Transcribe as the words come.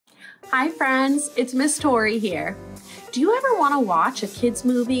Hi friends, it's Miss Tory here. Do you ever want to watch a kids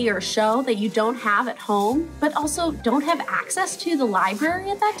movie or show that you don't have at home, but also don't have access to the library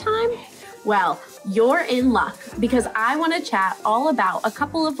at that time? Well, you're in luck because I want to chat all about a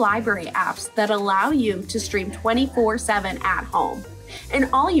couple of library apps that allow you to stream 24/7 at home. And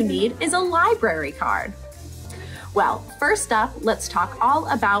all you need is a library card. Well, first up, let's talk all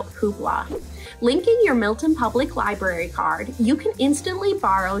about Hoopla. Linking your Milton Public Library card, you can instantly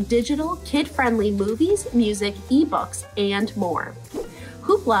borrow digital, kid-friendly movies, music, ebooks, and more.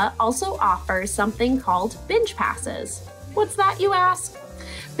 Hoopla also offers something called binge passes. What's that, you ask?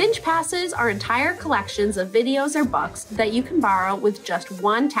 Binge passes are entire collections of videos or books that you can borrow with just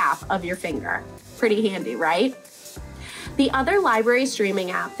one tap of your finger. Pretty handy, right? The other library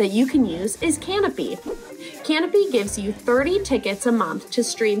streaming app that you can use is Kanopy. Kanopy gives you 30 tickets a month to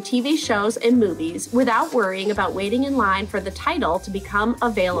stream TV shows and movies without worrying about waiting in line for the title to become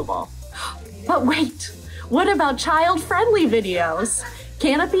available. But wait, what about child-friendly videos?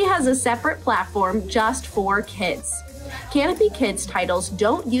 Kanopy has a separate platform just for kids. Kanopy Kids titles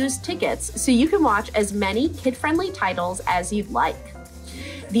don't use tickets, so you can watch as many kid-friendly titles as you'd like.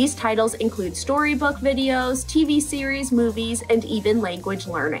 These titles include storybook videos, TV series, movies, and even language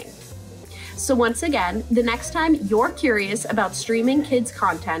learning. So once again, the next time you're curious about streaming kids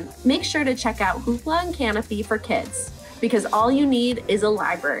content, make sure to check out Hoopla and Kanopy for kids, because all you need is a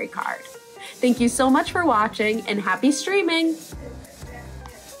library card. Thank you so much for watching and happy streaming!